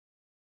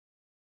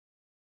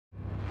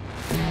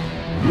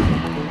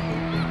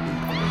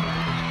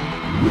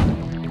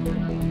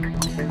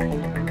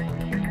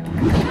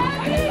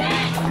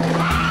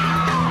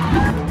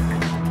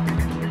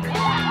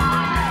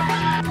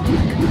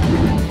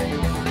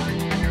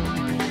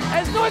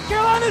North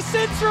Carolina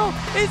Central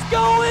is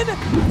going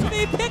to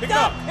be picked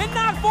up and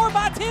knocked for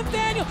by Tim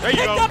Daniel. Picked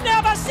up now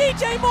by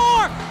C.J.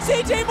 Moore.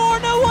 C.J. Moore,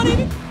 no one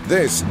even.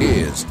 This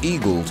is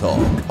Eagle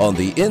Talk on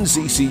the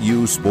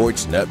NCCU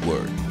Sports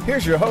Network.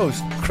 Here's your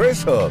host,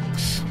 Chris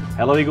Hooks.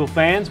 Hello, Eagle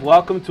fans.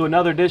 Welcome to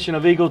another edition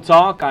of Eagle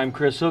Talk. I'm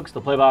Chris Hooks,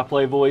 the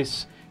play-by-play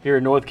voice here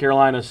in North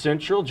Carolina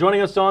Central. Joining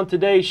us on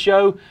today's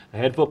show, the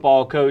head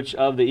football coach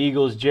of the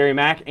Eagles, Jerry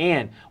Mack,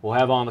 and we'll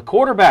have on the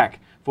quarterback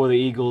for the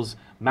Eagles,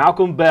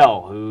 Malcolm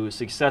Bell, who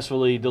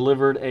successfully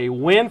delivered a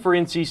win for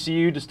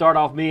NCCU to start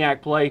off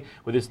MEAC play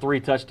with his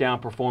 3-touchdown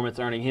performance,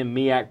 earning him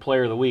MEAC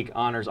Player of the Week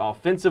honors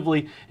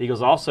offensively.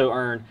 Eagles also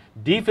earned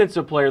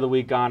Defensive Player of the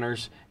Week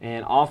honors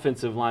and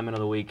Offensive Lineman of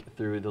the Week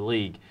through the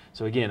league.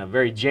 So again, a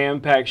very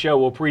jam-packed show.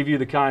 We'll preview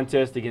the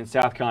contest against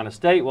South Carolina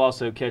State. We'll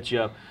also catch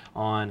you up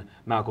on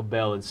Malcolm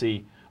Bell and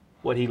see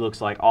what he looks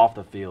like off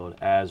the field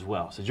as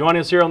well. So joining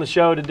us here on the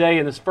show today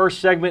in this first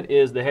segment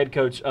is the head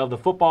coach of the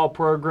football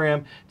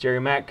program, Jerry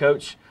Mack.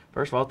 Coach,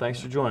 first of all, thanks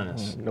for joining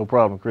us. No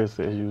problem, Chris,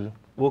 as usual.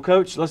 Well,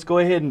 Coach, let's go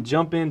ahead and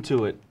jump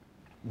into it.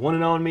 1-0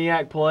 in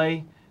MEAC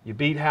play. You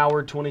beat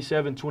Howard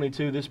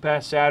 27-22 this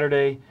past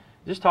Saturday.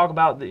 Just talk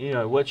about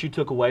what you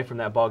took away from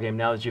that ball game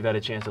now that you've had a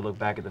chance to look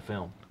back at the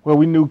film. Well,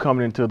 we knew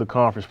coming into the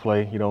conference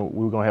play, we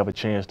were going to have a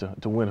chance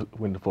to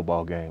win the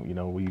football game.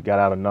 We got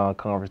out of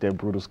non-conference, that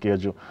brutal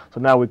schedule.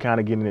 So now we're kind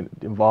of getting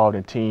involved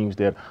in teams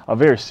that are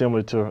very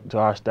similar to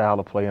our style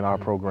of play in our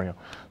program.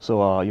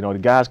 So, the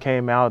guys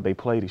came out, they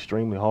played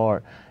extremely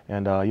hard.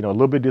 And, a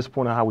little bit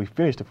disappointed how we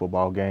finished the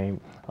football game.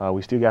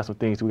 We still got some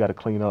things we got to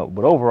clean up.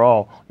 But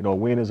overall, a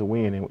win is a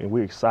win, and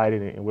we're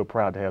excited and we're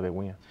proud to have that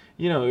win.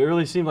 It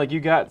really seemed like you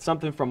got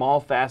something from all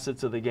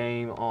facets of the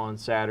game on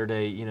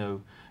Saturday.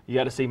 You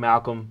got to see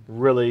Malcolm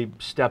really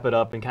step it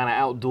up and kind of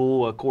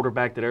outduel a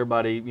quarterback that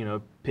everybody,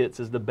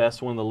 pits as the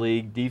best one in the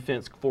league.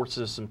 Defense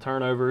forces some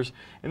turnovers,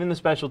 and then the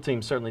special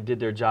teams certainly did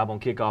their job on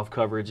kickoff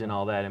coverage and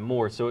all that and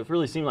more. So it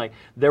really seemed like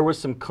there was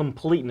some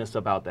completeness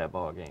about that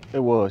ball game.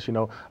 It was,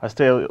 I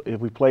still, if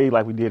we played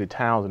like we did at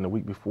Townsend the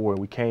week before, and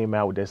we came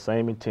out with that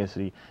same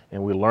intensity,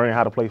 and we're learning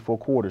how to play 4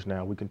 quarters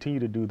now. We continue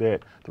to do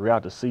that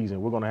throughout the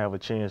season. We're going to have a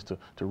chance to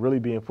really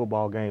be in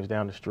football games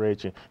down the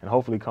stretch and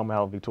hopefully come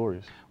out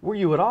victorious. Were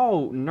you at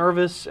all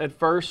nervous at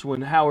first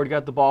when Howard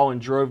got the ball and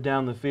drove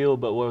down the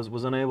field but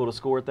was unable to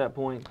score at that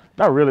point?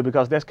 Not really,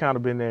 because that's kind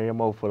of been their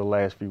MO for the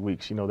last few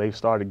weeks. They've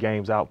started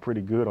games out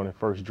pretty good on the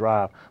first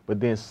drive,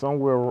 but then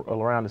somewhere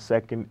around the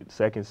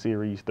second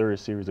series, third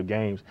series of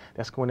games,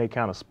 that's when they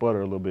kind of sputter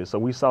a little bit. So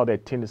we saw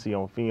that tendency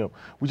on film.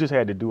 We just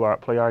had to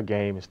play our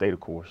game and stay the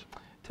course.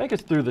 Take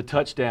us through the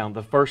touchdown,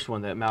 the first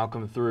one that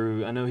Malcolm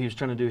threw. I know he was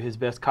trying to do his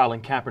best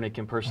Colin Kaepernick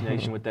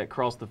impersonation with that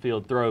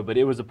cross-the-field throw, but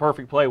it was a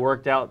perfect play,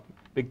 worked out.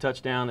 Big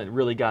touchdown, it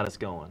really got us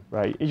going.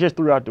 Right. It's just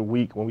throughout the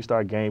week when we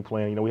started game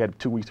planning, we had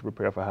 2 weeks to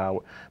prepare for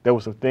Howard. There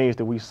were some things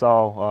that we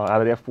saw out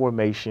of that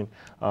formation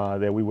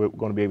that we were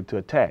going to be able to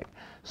attack.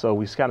 So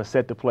we kind of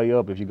set the play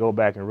up. If you go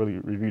back and really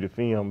review the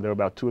film, there were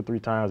about 2 or 3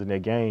 times in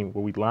that game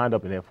where we lined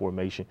up in that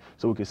formation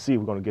so we could see if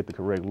we're going to get the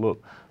correct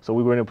look. So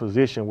we were in a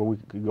position where we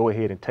could go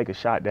ahead and take a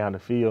shot down the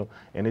field,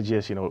 and it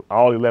just,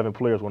 all 11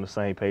 players were on the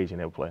same page in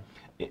that play.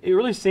 It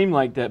really seemed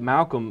like that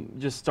Malcolm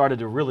just started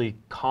to really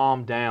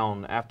calm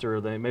down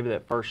after maybe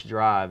that first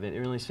drive. It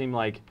really seemed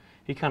like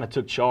he kind of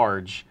took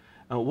charge.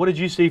 What did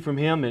you see from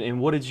him, and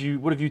what have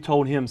you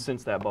told him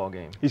since that ball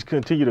game? He's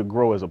continued to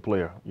grow as a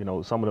player.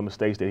 Some of the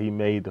mistakes that he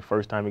made the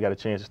first time he got a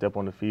chance to step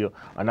on the field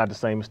are not the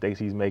same mistakes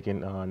he's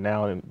making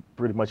now, and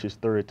pretty much his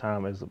third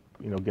time as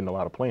getting a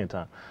lot of playing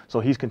time.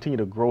 So he's continued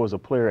to grow as a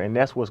player, and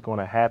that's what's going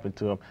to happen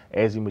to him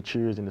as he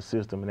matures in the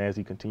system and as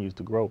he continues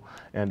to grow.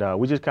 And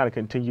we just kind of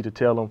continue to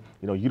tell him,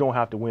 you don't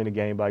have to win the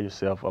game by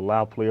yourself.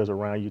 Allow players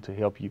around you to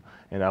help you,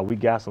 and we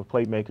got some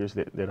playmakers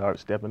that are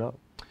stepping up.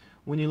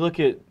 When you look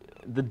at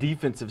the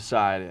defensive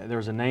side, there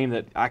was a name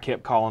that I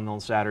kept calling on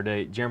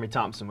Saturday. Jeremy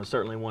Thompson was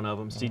certainly one of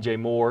them. C.J.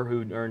 Moore,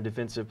 who earned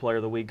Defensive Player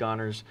of the Week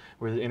honors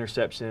with an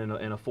interception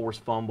and a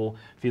forced fumble.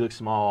 Felix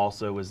Small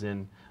also was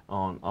in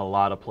on a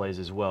lot of plays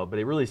as well. But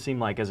it really seemed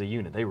like as a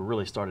unit, they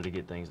really started to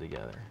get things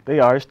together. They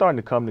are. It's starting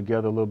to come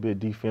together a little bit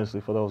defensively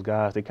for those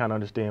guys. They kind of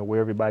understand where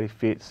everybody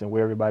fits and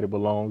where everybody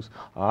belongs.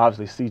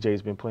 Obviously,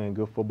 C.J.'s been playing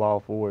good football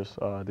for us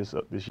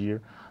this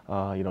year.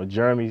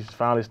 Jeremy's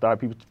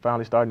people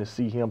finally starting to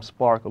see him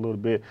spark a little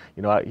bit.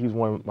 He's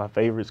one of my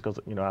favorites because,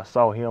 I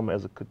saw him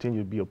continue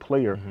to be a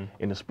player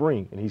in the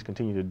spring, and he's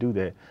continued to do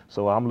that.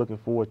 So I'm looking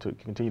forward to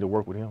continue to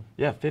work with him.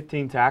 Yeah,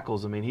 15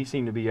 tackles. I mean, he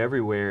seemed to be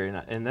everywhere,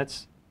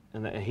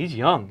 and he's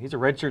young. He's a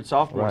redshirt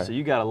sophomore, right. So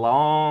you got a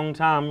long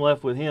time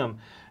left with him.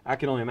 I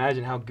can only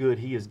imagine how good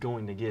he is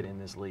going to get in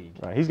this league.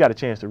 Right. He's got a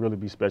chance to really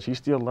be special. He's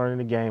still learning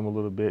the game a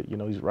little bit.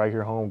 He's right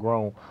here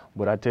homegrown.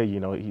 But I tell you,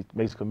 he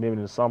makes a commitment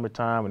in the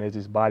summertime, and as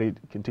his body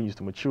continues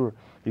to mature,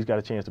 he's got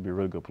a chance to be a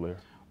really good player.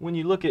 When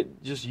you look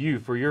at just you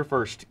for your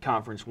first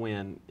conference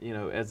win,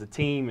 as a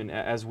team and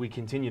as we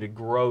continue to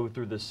grow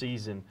through the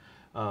season,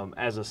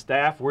 as a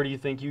staff, where do you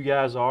think you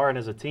guys are? And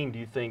as a team, do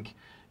you think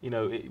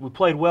we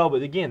played well,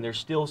 but again, there's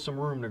still some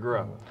room to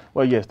grow.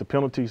 Well, yes, the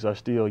penalties are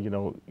still,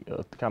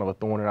 kind of a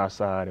thorn in our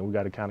side, and we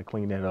got to kind of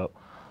clean that up.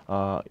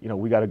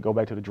 We got to go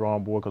back to the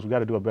drawing board because we got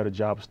to do a better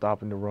job of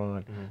stopping the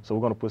run. So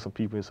we're going to put some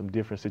people in some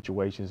different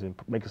situations and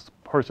make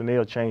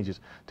personnel changes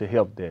to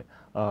help that.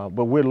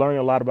 But we're learning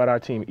a lot about our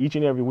team. Each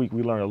and every week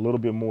we learn a little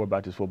bit more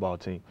about this football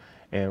team.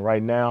 And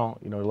right now,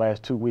 the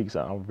last 2 weeks,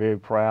 I'm very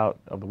proud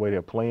of the way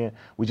they're playing.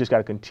 We just got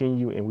to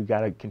continue, and we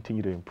got to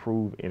continue to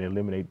improve and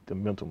eliminate the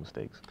mental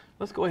mistakes.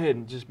 Let's go ahead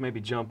and just maybe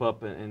jump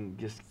up and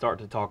just start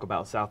to talk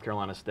about South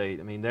Carolina State.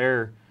 I mean,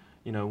 they're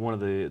one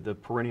of the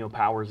perennial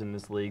powers in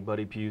this league.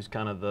 Buddy Pugh's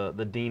kind of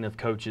the dean of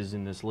coaches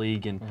in this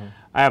league, and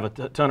I have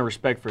a ton of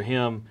respect for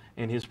him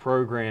and his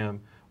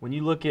program. When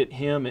you look at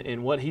him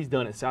and what he's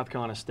done at South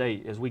Carolina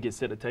State as we get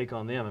set to take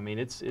on them, I mean,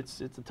 it's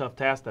a tough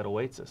task that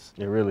awaits us.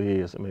 It really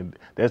is. I mean,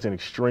 that's an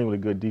extremely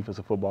good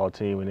defensive football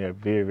team, and they're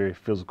very, very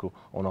physical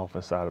on the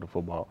offense side of the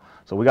football.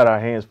 So we got our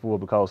hands full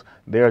because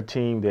they're a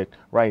team that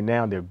right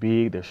now they're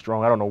big, they're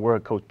strong. I don't know where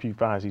Coach Pugh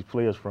finds these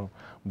players from,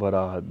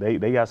 but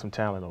they got some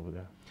talent over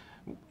there.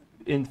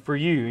 And for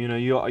you,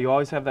 you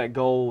always have that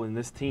goal, and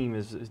this team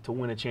is to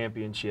win a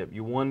championship.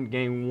 You won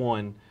game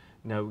 1.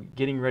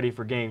 Getting ready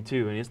for game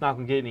 2, and it's not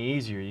going to get any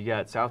easier. You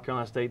got South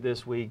Carolina State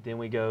this week, then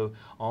we go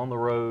on the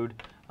road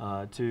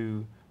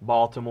to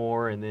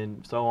Baltimore, and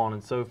then so on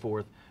and so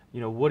forth.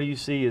 What do you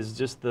see as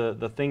just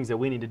the things that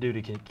we need to do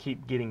to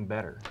keep getting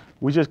better?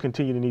 We just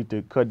continue to need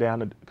to cut down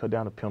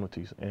the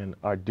penalties, and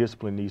our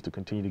discipline needs to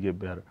continue to get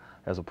better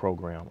as a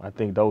program. I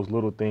think those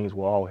little things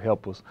will all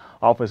help us.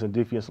 Offense and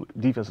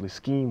defensively,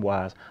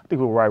 scheme-wise, I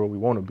think we're right where we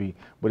want to be,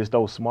 but it's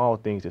those small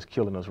things that's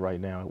killing us right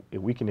now. If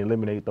we can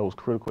eliminate those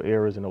critical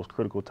errors and those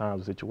critical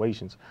times and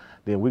situations,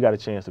 then we got a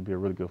chance to be a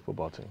really good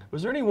football team.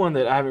 Was there anyone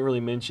that I haven't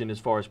really mentioned as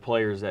far as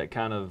players that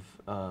kind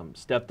of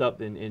stepped up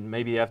and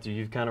maybe after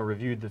you've kind of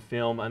reviewed the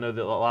film? I know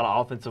that a lot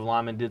of offensive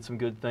linemen did some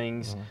good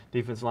things,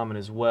 defensive linemen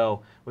as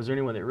well. Was there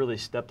anyone that really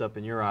stepped up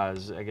in your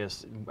eyes, I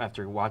guess,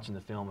 after watching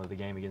the film of the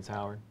game against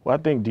Howard? Well, I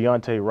think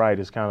Deontay Wright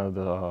is kind of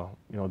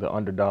the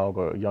underdog,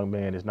 or a young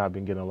man that's not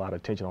been getting a lot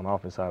of attention on the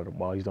offense side of the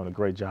ball. He's done a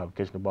great job of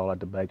catching the ball out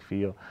the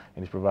backfield,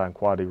 and he's providing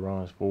quality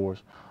runs for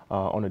us.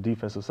 On the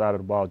defensive side of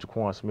the ball,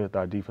 Jaquan Smith,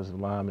 our defensive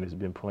lineman, has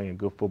been playing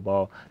good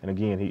football, and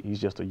again, he's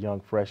just a young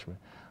freshman.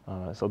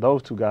 So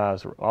those two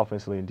guys,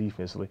 offensively and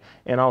defensively,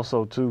 and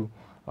also too,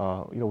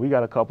 we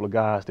got a couple of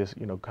guys that's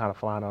kind of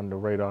flying under the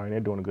radar, and they're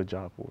doing a good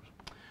job for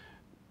us.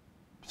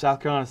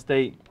 South Carolina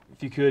State,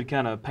 if you could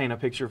kind of paint a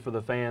picture for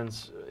the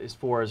fans as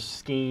far as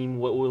scheme,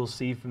 what we'll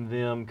see from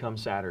them come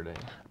Saturday. I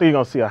think you're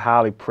going to see a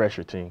highly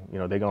pressured team.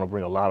 They're going to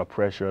bring a lot of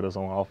pressure at us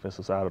on the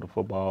offensive side of the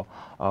football,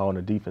 on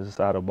the defensive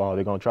side of the ball.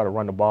 They're going to try to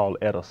run the ball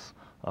at us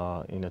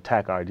and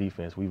attack our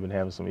defense. We've been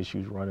having some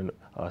issues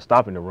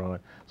stopping the run,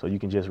 so you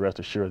can just rest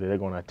assured that they're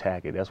going to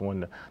attack it. That's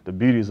one of the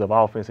beauties of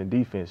offense and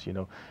defense.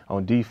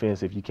 On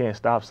defense, if you can't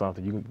stop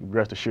something, you can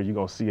rest assured you're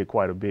going to see it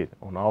quite a bit.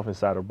 On the offense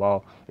side of the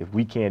ball, if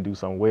we can't do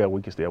something well,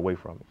 we can stay away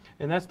from it.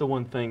 And that's the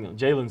one thing.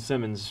 Jalen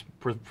Simmons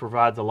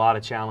provides a lot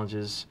of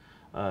challenges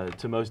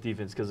to most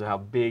defense because of how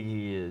big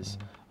he is.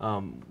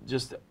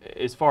 Just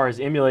as far as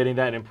emulating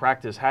that in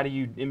practice, how do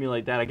you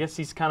emulate that? I guess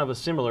he's kind of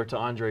similar to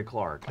Andre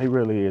Clark. He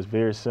really is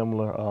very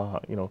similar.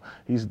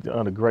 He's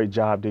done a great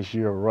job this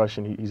year of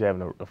rushing. He's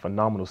having a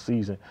phenomenal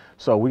season.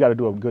 So we got to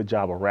do a good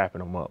job of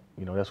wrapping him up.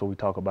 That's what we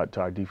talk about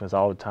to our defense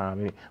all the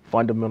time.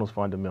 Fundamentals.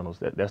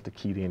 That's the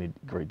key to any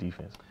great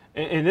defense.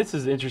 And this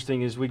is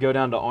interesting as we go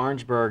down to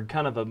Orangeburg,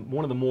 kind of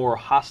one of the more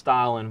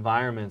hostile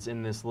environments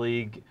in this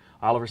league.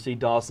 Oliver C.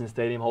 Dawson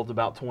Stadium holds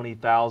about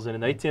 20,000,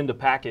 and they tend to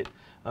pack it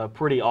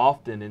pretty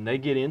often, and they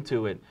get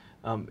into it.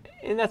 And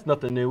that's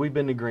nothing new. We've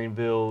been to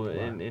Greenville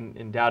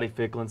and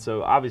Dowdy-Ficklin,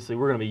 so obviously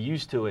we're going to be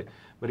used to it.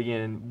 But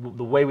again,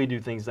 the way we do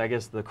things, I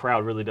guess the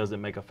crowd really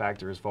doesn't make a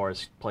factor as far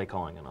as play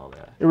calling and all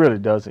that. It really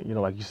doesn't.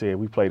 Like you said,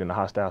 we played in a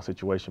hostile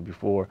situation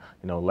before.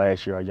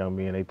 Last year our young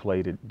men, they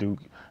played at Duke.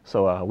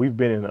 So we've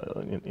been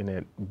in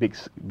that big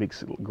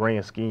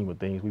grand scheme of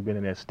things. We've been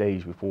in that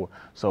stage before.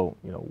 So,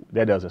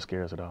 that doesn't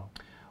scare us at all.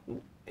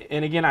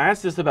 And again, I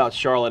asked this about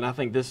Charlotte, and I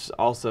think this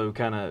also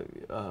kind of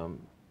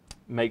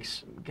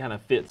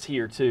fits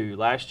here too.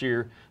 Last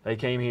year they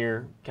came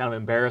here, kind of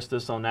embarrassed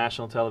us on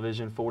national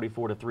television.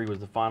 44-3 was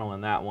the final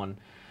in that one.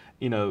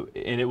 And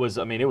it was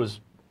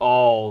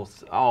all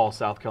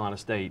South Carolina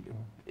State.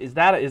 Is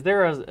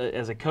there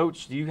as a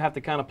coach, do you have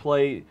to kind of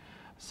play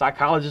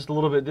psychologist a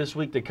little bit this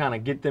week to kind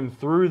of get them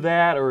through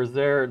that, or is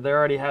they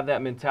already have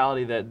that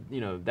mentality that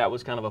that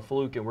was kind of a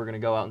fluke and we're going to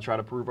go out and try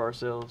to prove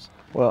ourselves?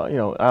 Well,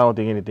 I don't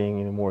think anything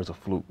anymore is a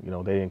fluke. They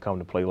didn't come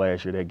to play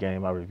last year, that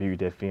game. I reviewed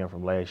that film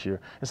from last year.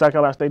 And South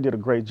Carolina State did a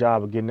great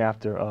job of getting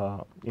after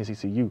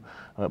NCCU.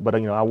 But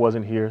I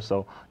wasn't here,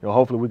 so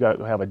hopefully we got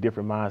to have a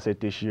different mindset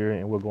this year,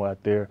 and we'll go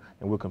out there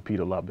and we'll compete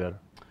a lot better.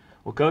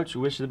 Well, Coach,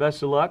 we wish you the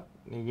best of luck.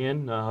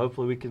 Again,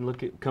 hopefully we can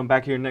come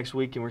back here next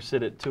week and we're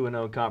sit at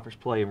 2-0 conference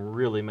play and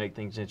really make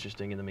things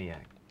interesting in the MEAC.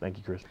 Thank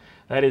you, Chris.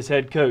 That is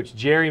head coach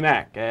Jerry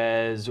Mack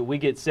as we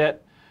get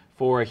set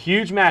for a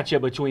huge matchup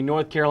between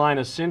North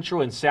Carolina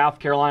Central and South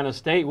Carolina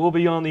State. We'll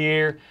be on the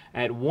air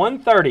at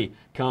 1:30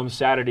 come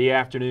Saturday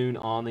afternoon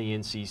on the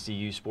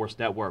NCCU Sports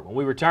Network. When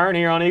we return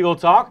here on Eagle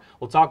Talk,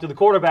 we'll talk to the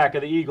quarterback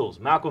of the Eagles,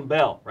 Malcolm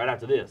Bell, right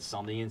after this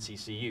on the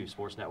NCCU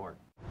Sports Network.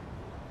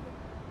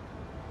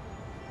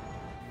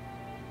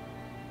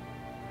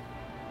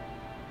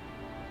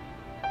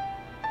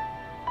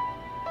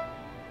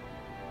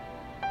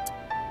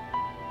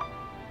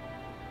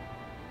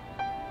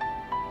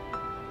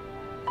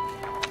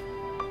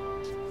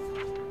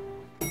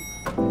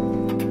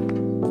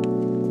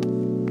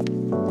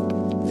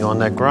 You on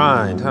that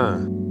grind, huh?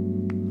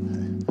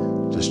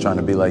 Just trying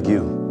to be like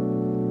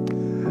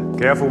you.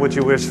 Careful what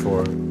you wish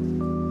for.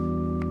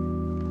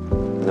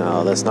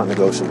 No, that's not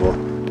negotiable.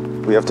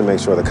 We have to make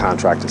sure the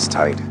contract is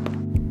tight.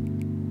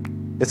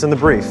 It's in the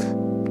brief.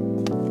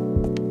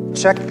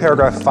 Check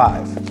paragraph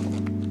 5.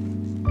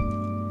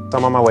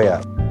 I'm on my way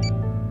out.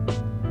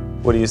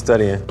 What are you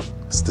studying?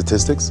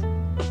 Statistics?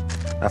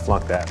 I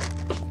flunked that.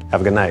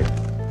 Have a good night.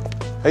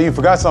 Hey, you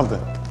forgot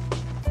something.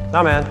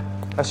 No, man.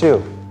 That's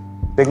you.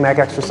 Big Mac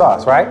extra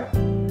sauce, right?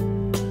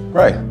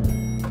 Right.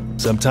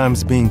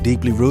 Sometimes being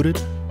deeply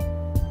rooted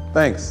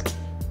Thanks.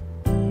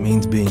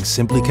 means being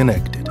simply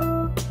connected.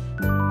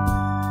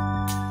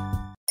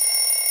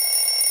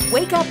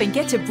 Wake up and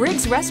get to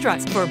Briggs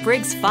Restaurants for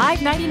Briggs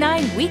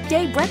 $5.99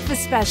 weekday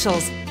breakfast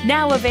specials.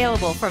 Now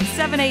available from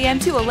 7 a.m.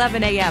 to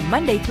 11 a.m.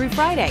 Monday through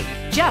Friday.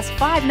 Just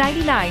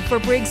 $5.99 for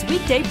Briggs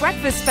weekday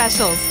breakfast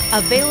specials.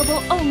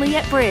 Available only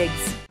at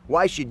Briggs.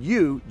 Why should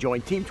you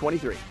join Team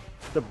 23?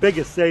 The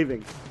biggest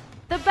savings.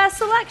 The best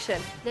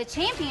selection. The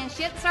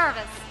championship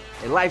service.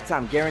 A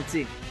lifetime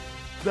guarantee.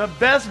 The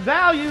best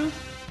values.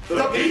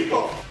 The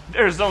people.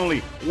 There's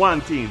only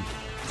one team.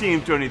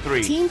 Team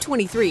 23. Team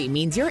 23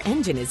 means your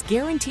engine is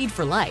guaranteed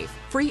for life,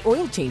 free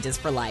oil changes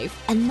for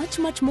life, and much,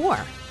 much more.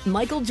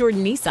 Michael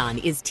Jordan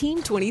Nissan is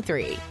Team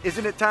 23.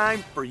 Isn't it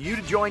time for you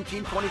to join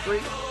Team 23?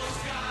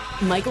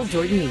 Michael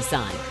Jordan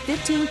Nissan,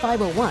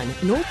 15501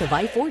 north of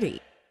I-40.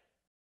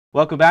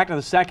 Welcome back to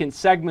the second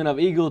segment of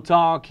Eagle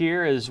Talk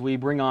here as we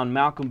bring on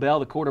Malcolm Bell,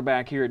 the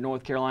quarterback here at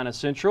North Carolina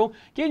Central.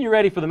 Getting you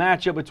ready for the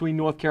matchup between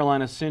North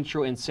Carolina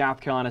Central and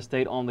South Carolina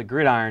State on the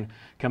gridiron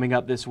coming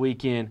up this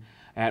weekend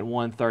at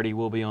 1:30.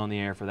 We'll be on the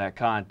air for that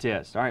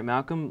contest. All right,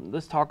 Malcolm,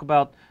 let's talk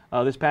about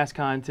this past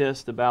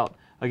contest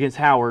against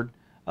Howard.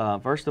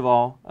 First of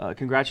all,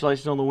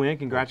 congratulations on the win.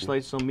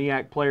 Congratulations on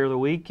MEAC Player of the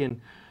Week.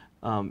 And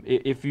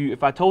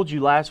if I told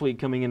you last week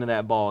coming into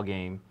that ball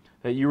game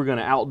that you were going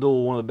to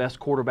outduel one of the best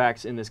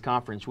quarterbacks in this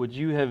conference, would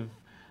you have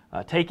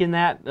taken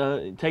that,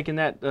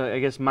 I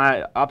guess,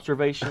 my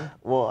observation?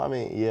 Well, I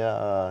mean,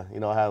 yeah,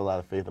 I had a lot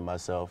of faith in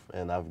myself,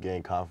 and I've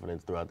gained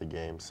confidence throughout the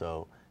game.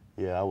 So,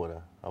 yeah, I would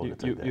have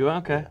taken that. You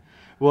okay? Yeah.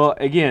 Well,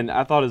 again,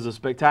 I thought it was a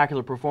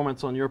spectacular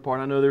performance on your part.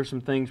 I know there's some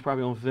things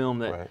probably on film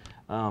that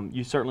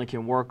you certainly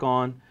can work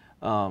on.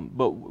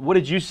 But what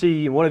did you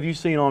see, and what have you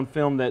seen on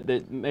film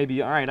that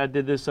maybe, all right, I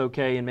did this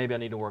okay, and maybe I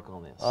need to work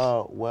on this?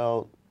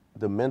 Well,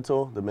 the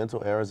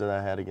mental errors that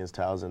I had against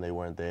Towson, they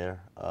weren't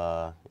there.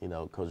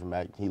 Coach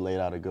Mack, he laid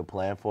out a good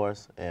plan for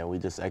us, and we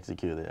just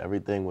executed.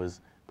 Everything was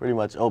pretty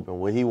much open.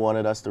 What he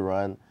wanted us to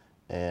run,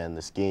 and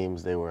the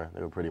schemes, they were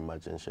pretty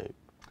much in shape.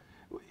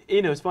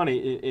 It's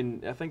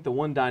funny. I think the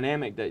one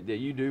dynamic that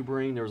you do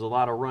bring, there was a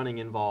lot of running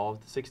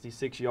involved,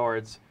 66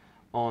 yards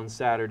on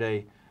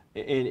Saturday.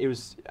 And it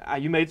was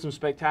you made some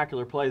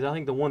spectacular plays. I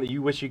think the one that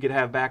you wish you could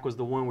have back was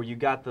the one where you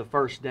got the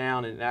first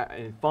down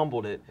and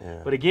fumbled it.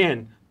 Yeah. But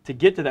again, to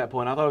get to that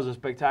point, I thought it was a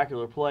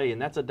spectacular play, and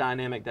that's a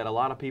dynamic that a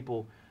lot of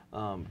people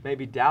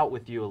maybe doubt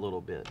with you a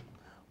little bit.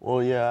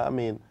 Well, yeah, I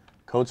mean,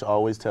 Coach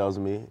always tells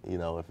me,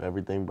 if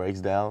everything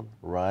breaks down,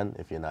 run.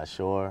 If you're not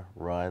sure,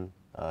 run.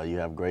 You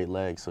have great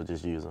legs, so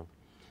just use them.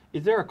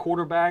 Is there a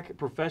quarterback,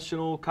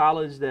 professional,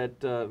 college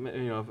that,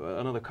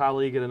 another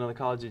colleague at another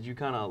college that you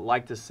kind of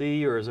like to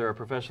see, or is there a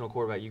professional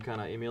quarterback you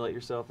kind of emulate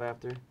yourself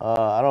after?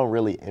 I don't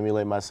really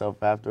emulate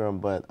myself after him,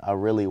 but I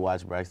really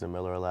watch Braxton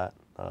Miller a lot.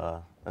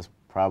 That's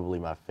probably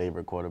my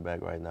favorite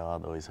quarterback right now,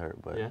 although he's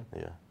hurt. But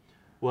yeah.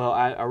 Well,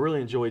 I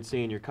really enjoyed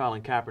seeing your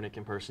Colin Kaepernick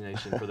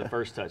impersonation for the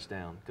first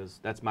touchdown, because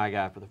that's my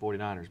guy for the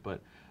 49ers.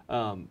 But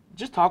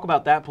just talk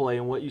about that play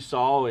and what you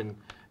saw. And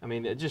I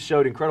mean, it just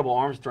showed incredible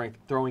arm strength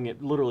throwing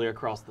it literally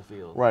across the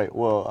field. Right.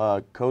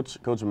 Well,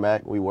 Coach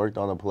Mack, we worked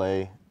on the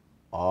play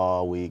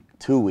all week,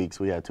 2 weeks.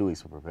 We had 2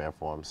 weeks to prepare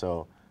for him.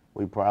 So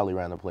we probably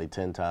ran the play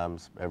 10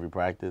 times every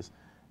practice.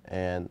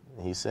 And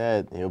he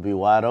said he'll be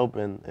wide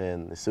open.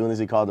 And as soon as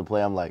he called the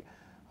play, I'm like,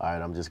 all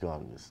right, I'm just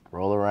going to just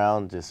roll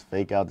around, just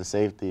fake out the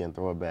safety and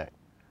throw it back.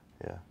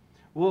 Yeah.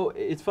 Well,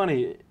 it's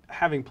funny,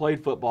 having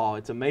played football,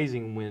 it's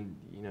amazing when,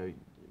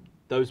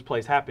 those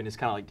plays happen. It's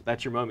kind of like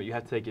that's your moment. You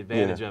have to take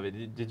advantage of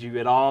it. Did you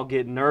at all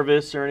get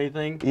nervous or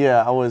anything?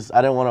 Yeah,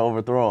 I didn't want to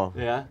overthrow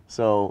him. Yeah.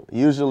 So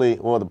usually,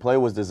 the play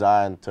was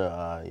designed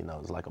to,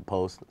 it's like a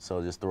post, so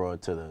just throw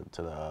it to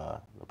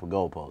the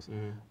goal post.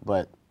 Mm-hmm.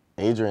 But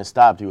Adrian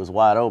stopped. He was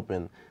wide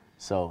open.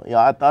 So,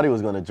 I thought he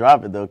was going to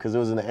drop it, though, because it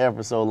was in the air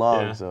for so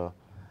long. Yeah. So,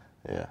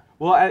 yeah.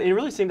 Well, it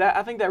really seemed that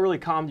I think that really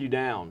calmed you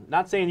down.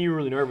 Not saying you were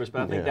really nervous,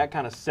 but I think that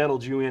kind of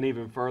settled you in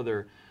even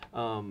further.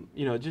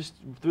 You know, just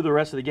through the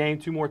rest of the game,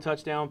 2 more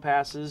touchdown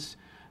passes.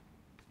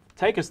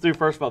 Take us through,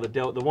 first of all,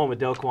 the one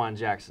with Delquan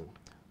Jackson.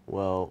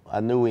 Well, I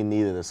knew we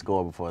needed a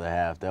score before the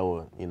half. That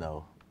would, you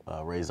know,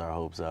 raise our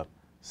hopes up.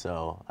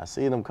 So I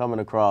see them coming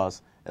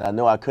across, and I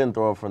knew I couldn't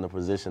throw it from the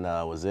position that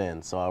I was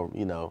in. So I,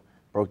 you know,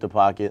 broke the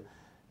pocket,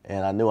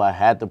 and I knew I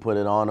had to put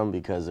it on him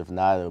because if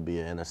not, it would be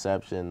an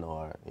interception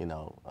or, you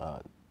know,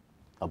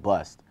 a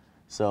bust.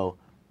 So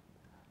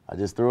I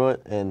just threw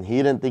it, and he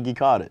didn't think he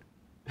caught it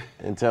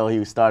until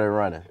he started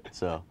running.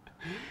 So.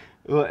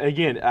 Well,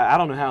 again, I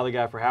don't know how the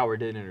guy for Howard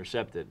didn't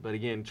intercept it, but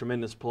again,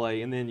 tremendous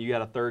play. And then you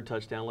got a 3rd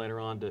touchdown later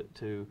on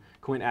to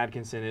Quinn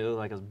Atkinson. It looked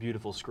like a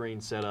beautiful screen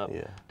set up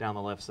down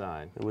the left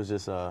side. It was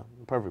just a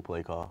perfect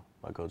play call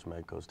by Coach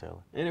Mack, Coach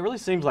Taylor. And it really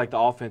seems like the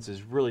offense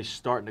is really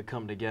starting to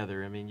come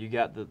together. I mean, you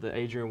got the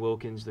Adrian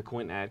Wilkins, the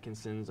Quentin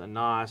Atkinsons,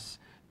 Anas,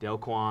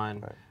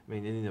 Delquan. Right. I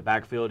mean, in the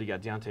backfield, you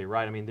got Deontay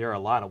Wright. I mean, there are a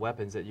lot of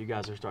weapons that you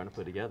guys are starting to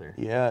put together.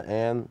 Yeah,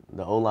 and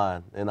the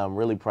O-line. And I'm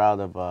really proud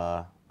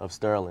of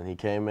Sterling. He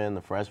came in,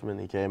 the freshman,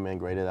 he came in,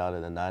 graded out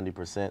at a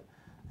 90%,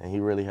 and he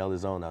really held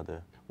his own out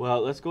there.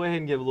 Well, let's go ahead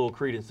and give a little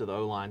credence to the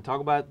O-line.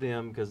 Talk about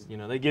them because, you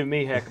know, they give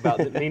me heck about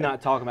me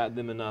not talking about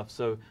them enough,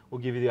 so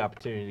we'll give you the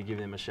opportunity to give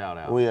them a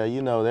shout-out. Well, yeah,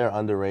 you know, they're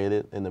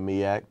underrated in the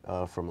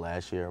MEAC from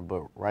last year,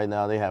 but right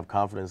now they have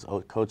confidence.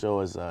 Coach O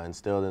has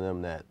instilled in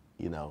them that,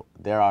 you know,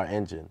 they're our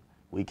engine.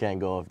 We can't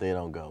go if they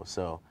don't go.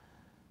 So,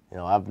 you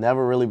know, I've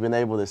never really been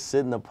able to sit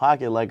in the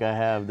pocket like I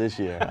have this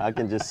year. I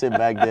can just sit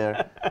back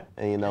there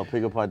and, you know,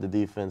 pick apart the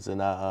defense, and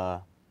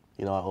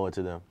you know, I owe it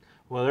to them.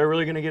 Well, they're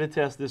really going to get a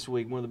test this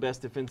week. One of the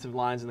best defensive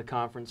lines in the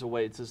conference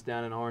awaits us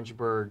down in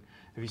Orangeburg.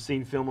 Have you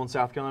seen film on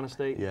South Carolina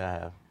State? Yeah, I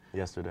have.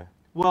 Yesterday.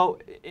 Well,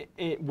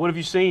 what have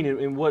you seen,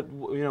 and what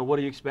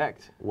do you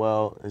expect?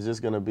 Well, it's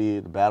just going to be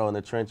the battle in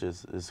the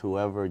trenches. It's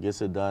whoever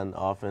gets it done,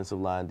 offensive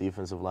line,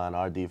 defensive line,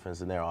 our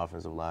defense, and their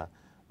offensive line.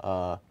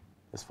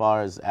 As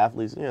far as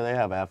athletes, you know, they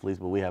have athletes,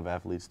 but we have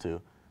athletes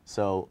too.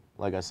 So,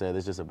 like I said,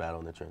 it's just a battle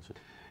in the trenches.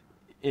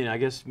 And I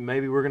guess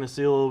maybe we're going to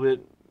see a little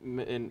bit,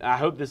 and I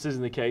hope this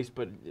isn't the case,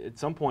 but at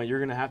some point you're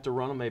going to have to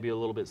run them maybe a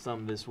little bit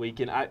some this week.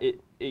 And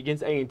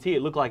against A&T,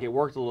 it looked like it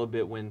worked a little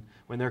bit when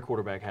their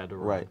quarterback had to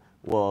run. Right.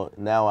 Well,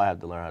 now I have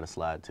to learn how to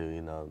slide too.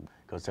 You know,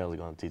 Coach Taylor's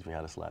going to teach me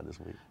how to slide this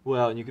week.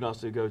 Well, and you can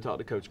also go talk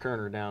to Coach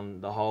Kerner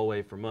down the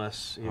hallway from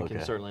us. You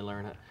can certainly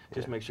learn it.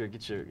 Just make sure you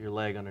get your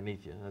leg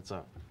underneath you. That's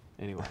all.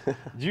 Anyway,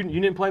 you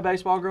didn't play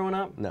baseball growing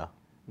up? No.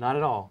 Not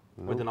at all?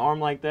 Nope. With an arm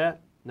like that?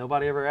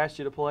 Nobody ever asked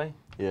you to play?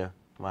 Yeah,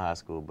 my high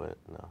school, but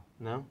no.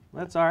 No?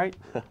 That's all right.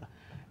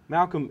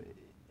 Malcolm,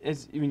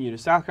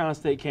 South Carolina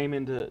State came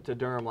into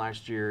Durham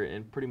last year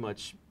and pretty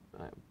much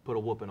put a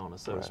whooping on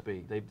us, so to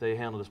speak. They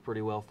handled us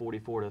pretty well,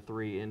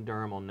 44-3 in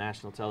Durham on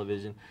national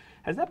television.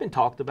 Has that been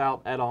talked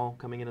about at all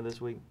coming into this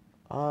week?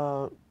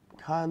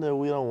 Kind of.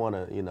 We don't want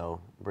to, you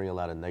know, bring a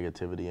lot of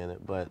negativity in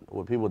it. But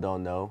what people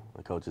don't know,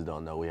 the coaches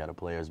don't know, we had a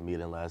players'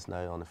 meeting last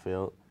night on the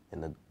field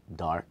in the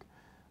dark.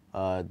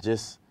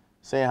 Just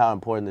saying how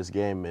important this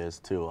game is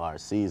to our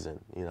season.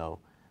 You know,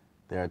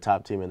 they're a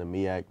top team in the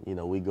MEAC. You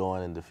know, we go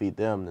in and defeat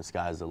them, the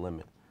sky's the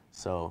limit.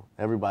 So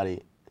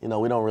everybody, you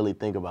know, we don't really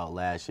think about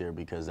last year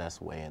because that's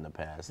way in the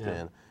past. Yeah.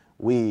 And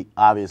we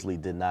obviously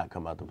did not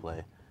come out to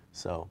play.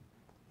 So,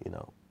 you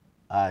know,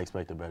 I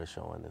expect a better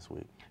showing this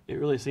week. It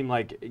really seemed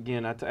like,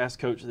 again, I asked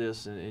Coach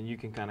this, and you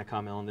can kind of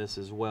comment on this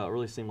as well. It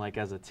really seemed like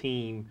as a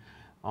team,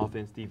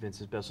 offense, defense,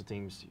 and special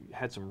teams, you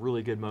had some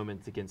really good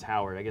moments against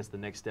Howard. I guess the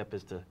next step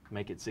is to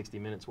make it 60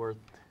 minutes worth.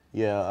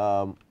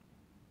 Yeah.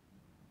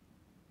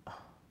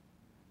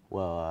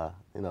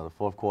 You know, the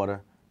fourth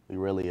quarter, we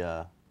really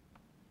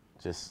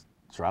just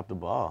dropped the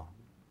ball.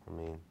 I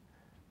mean,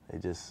 they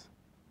just.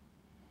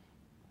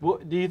 Well,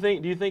 do you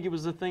think it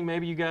was the thing?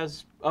 Maybe you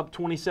guys up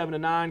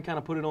 27-9, kind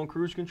of put it on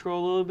cruise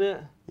control a little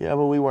bit. Yeah,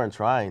 but we weren't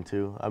trying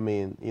to. I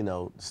mean, you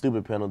know,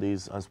 stupid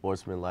penalties,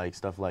 unsportsmanlike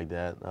stuff like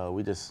that.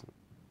 We just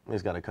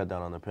got to cut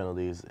down on the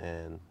penalties,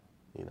 and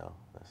you know,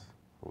 that's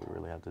what we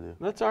really have to do.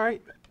 That's all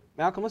right,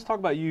 Malcolm. Let's talk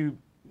about you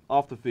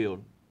off the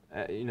field.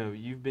 You know,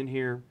 you've been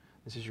here.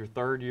 This is your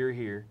 3rd year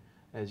here,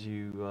 as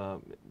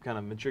you kind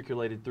of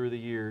matriculated through the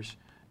years.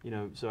 You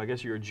know, so I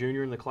guess you're a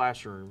junior in the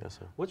classroom. Yes,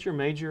 sir. What's your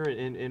major,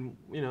 and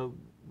you know,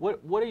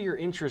 what are your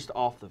interests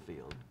off the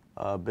field?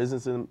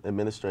 Business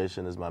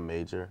administration is my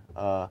major.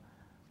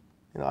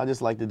 You know, I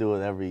just like to do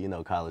what every, you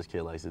know, college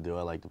kid likes to do.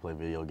 I like to play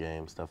video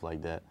games, stuff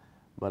like that.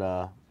 But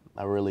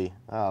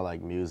I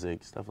like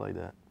music, stuff like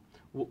that.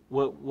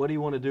 What do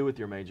you want to do with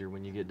your major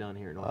when you get done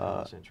here at North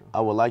Carolina Central? I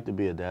would like to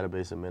be a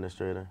database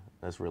administrator.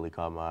 That's really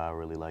caught my eye. I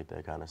really like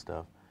that kind of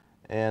stuff.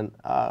 And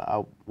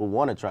I would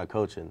want to try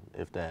coaching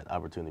if that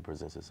opportunity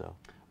presents itself.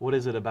 What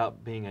is it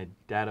about being a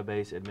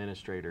database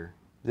administrator?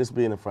 Just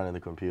being in front of the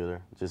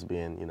computer, just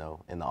being, you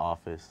know, in the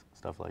office,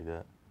 stuff like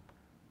that.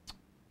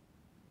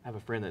 I have a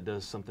friend that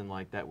does something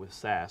like that with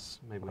SAS.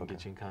 Maybe we can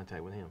get you in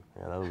contact with him.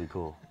 Yeah, that would be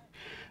cool.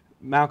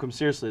 Malcolm,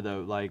 seriously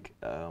though, like,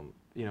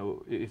 you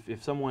know,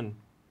 if someone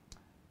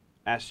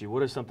asked you,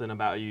 what is something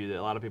about you that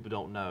a lot of people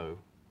don't know,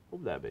 what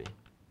would that be?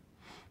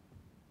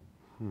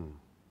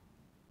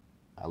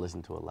 I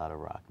listen to a lot of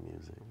rock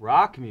music.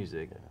 Rock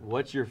music? Yeah.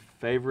 What's your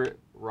favorite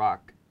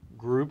rock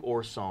group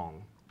or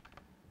song?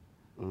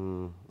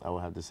 I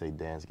would have to say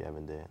Dance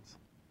Gavin Dance.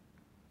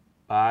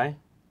 By?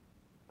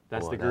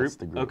 That's the group? That's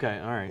the group. Okay,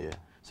 all right. Yeah.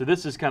 So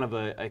this is kind of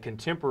a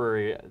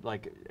contemporary,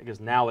 like, I guess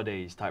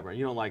nowadays type.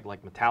 You don't like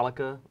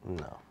Metallica?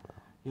 No.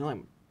 You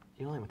don't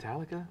like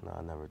Metallica? No,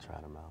 I never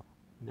tried them out.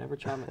 Never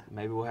tried them.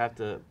 Maybe we'll have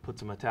to put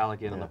some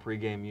Metallica in on the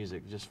pregame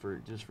music just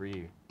for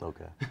you.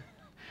 Okay.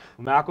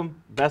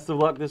 Malcolm, best of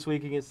luck this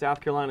week against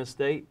South Carolina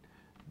State.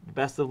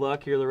 Best of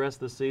luck here the rest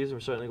of the season. We're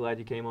certainly glad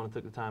you came on and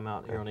took the time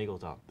out here on Eagle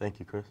Talk. Thank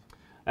you, Chris.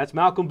 That's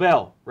Malcolm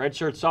Bell,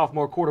 redshirt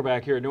sophomore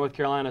quarterback here at North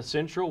Carolina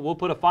Central. We'll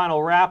put a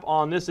final wrap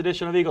on this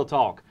edition of Eagle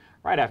Talk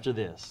right after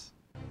this.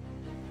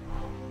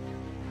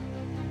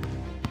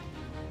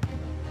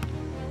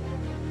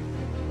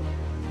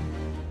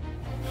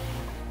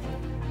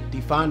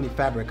 Define the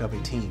fabric of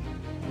a team.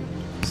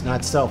 It's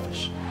not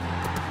selfish.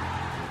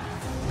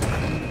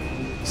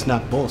 It's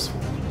not boastful.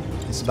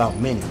 It's about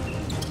many,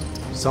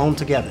 sewn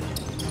together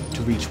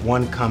to reach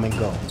one common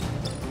goal.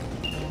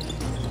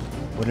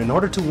 But in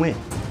order to win,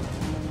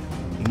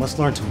 you must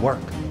learn to work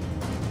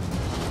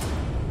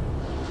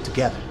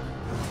together.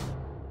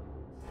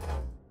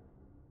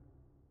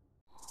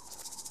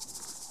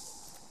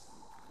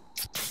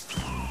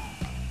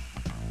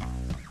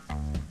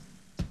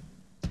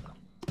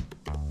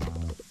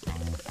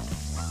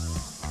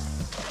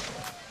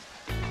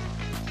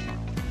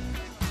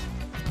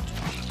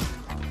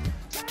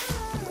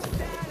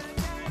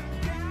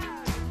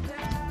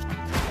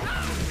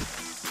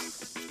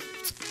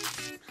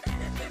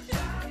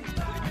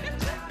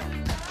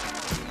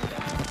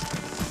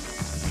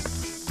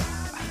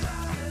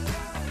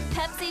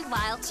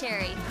 Wild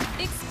Cherry,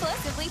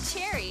 exclusively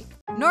cherry.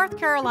 North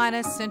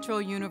Carolina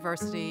Central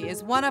University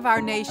is one of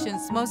our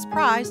nation's most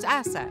prized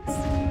assets.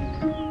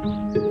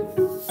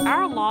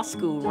 Our law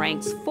school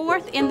ranks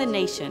 4th in the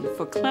nation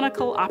for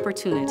clinical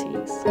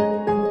opportunities.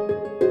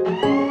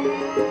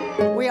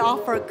 We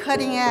offer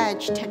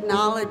cutting-edge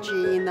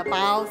technology in the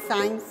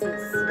biosciences.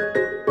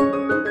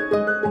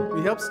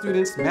 We help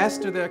students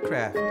master their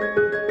craft.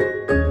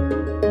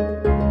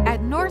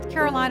 North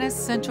Carolina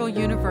Central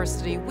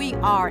University, we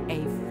are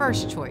a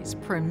first-choice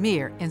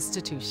premier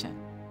institution.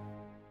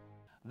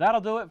 That'll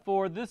do it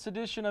for this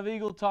edition of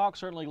Eagle Talk.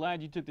 Certainly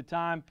glad you took the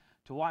time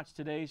to watch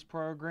today's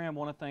program.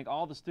 Want to thank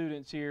all the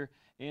students here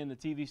in the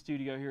TV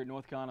studio here at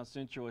North Carolina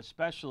Central.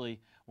 Especially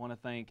want to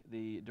thank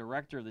the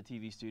director of the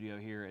TV studio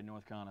here at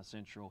North Carolina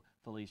Central,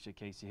 Felecia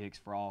Casey-Hicks,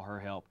 for all her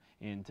help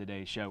in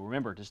today's show.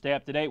 Remember, to stay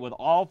up to date with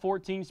all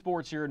 14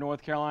 sports here at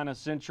North Carolina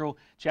Central,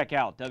 check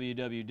out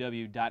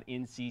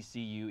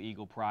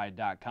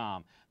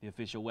www.nccueaglepride.com, the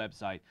official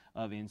website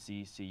of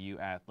NCCU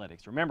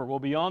Athletics. Remember, we'll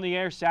be on the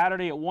air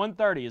Saturday at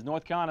 1:30 as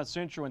North Carolina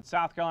Central and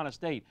South Carolina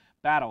State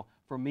battle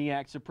for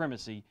MEAC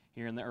supremacy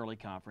here in the early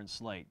conference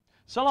slate.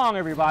 So long,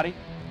 everybody.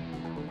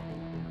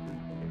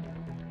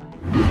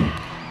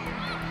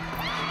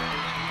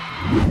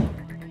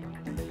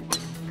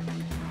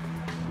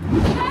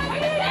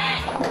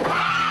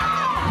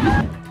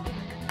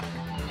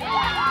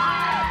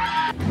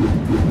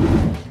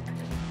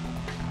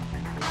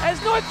 As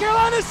North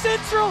Carolina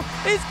Central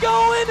is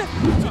going to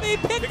be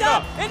picked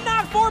up and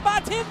knocked for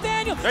by Tim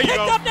Daniel. Picked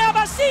up now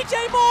by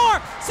C.J.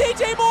 Moore.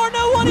 C.J. Moore,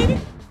 no one even.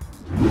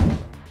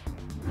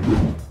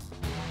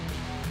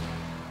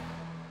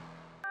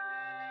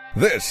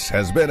 This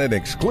has been an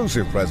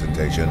exclusive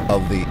presentation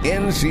of the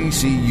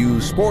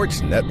NCCU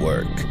Sports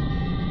Network.